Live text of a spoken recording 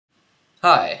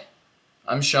Hi,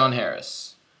 I'm Sean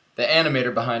Harris, the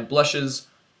animator behind Blush's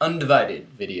Undivided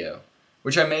video,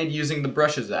 which I made using the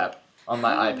Brushes app on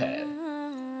my iPad.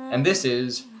 And this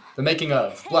is the making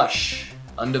of Blush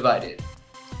Undivided.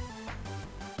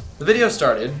 The video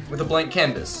started with a blank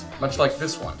canvas, much like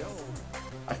this one.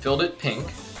 I filled it pink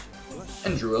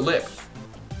and drew a lip.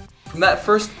 From that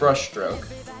first brush stroke,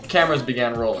 the cameras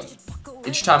began rolling.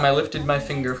 Each time I lifted my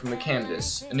finger from the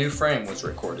canvas, a new frame was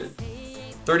recorded.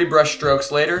 30 brush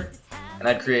strokes later, and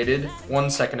I'd created 1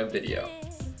 second of video.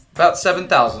 About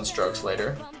 7,000 strokes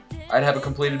later, I'd have a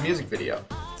completed music video,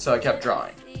 so I kept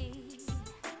drawing.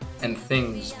 And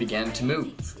things began to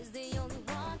move.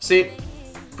 See,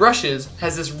 Brushes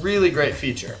has this really great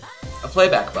feature, a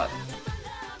playback button.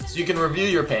 So you can review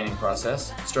your painting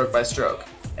process, stroke by stroke,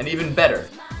 and even better,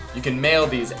 you can mail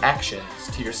these actions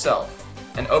to yourself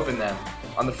and open them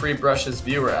on the free Brushes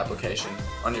viewer application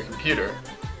on your computer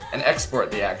and export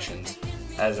the actions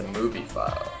as a movie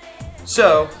file.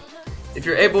 So, if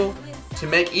you're able to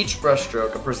make each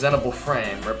brushstroke a presentable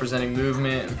frame representing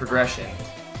movement and progression,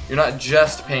 you're not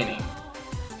just painting,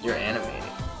 you're animating.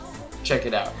 Check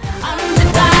it out.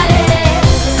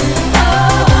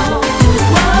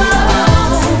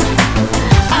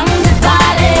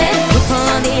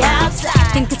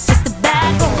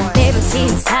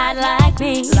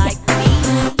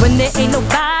 When there ain't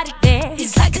nobody there,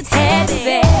 he's like a teddy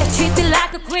bear. Treat me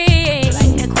like a queen,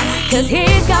 cause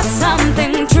he's got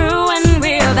something true and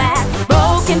real that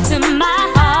broke into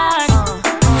my heart.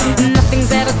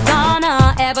 Nothing's ever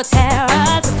gonna ever tear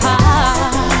us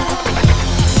apart.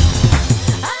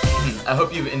 I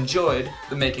hope you've enjoyed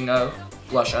the making of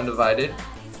Blush Undivided.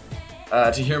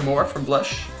 To hear more from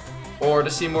Blush, or to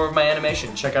see more of my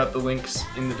animation, check out the links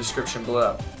in the description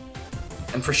below.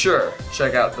 And for sure,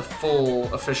 check out the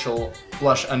full official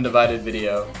Blush Undivided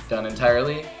video done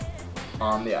entirely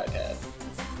on the iPad.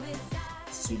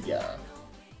 See ya.